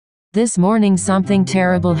This morning something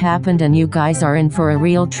terrible happened and you guys are in for a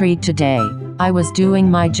real treat today. I was doing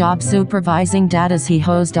my job supervising Dad as he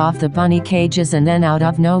hosed off the bunny cages, and then out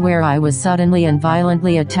of nowhere I was suddenly and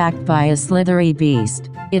violently attacked by a slithery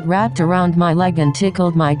beast. It wrapped around my leg and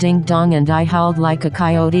tickled my ding-dong, and I howled like a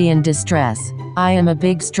coyote in distress. I am a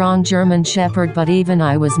big strong German shepherd, but even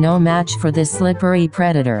I was no match for this slippery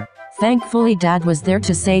predator. Thankfully Dad was there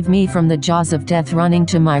to save me from the jaws of death, running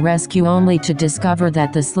to my rescue only to discover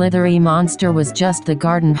that the slithery monster was just the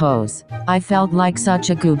garden hose. I felt like such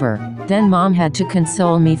a goober. Then Mom had to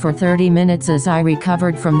console me for 30 minutes as I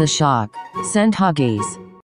recovered from the shock. Send huggies.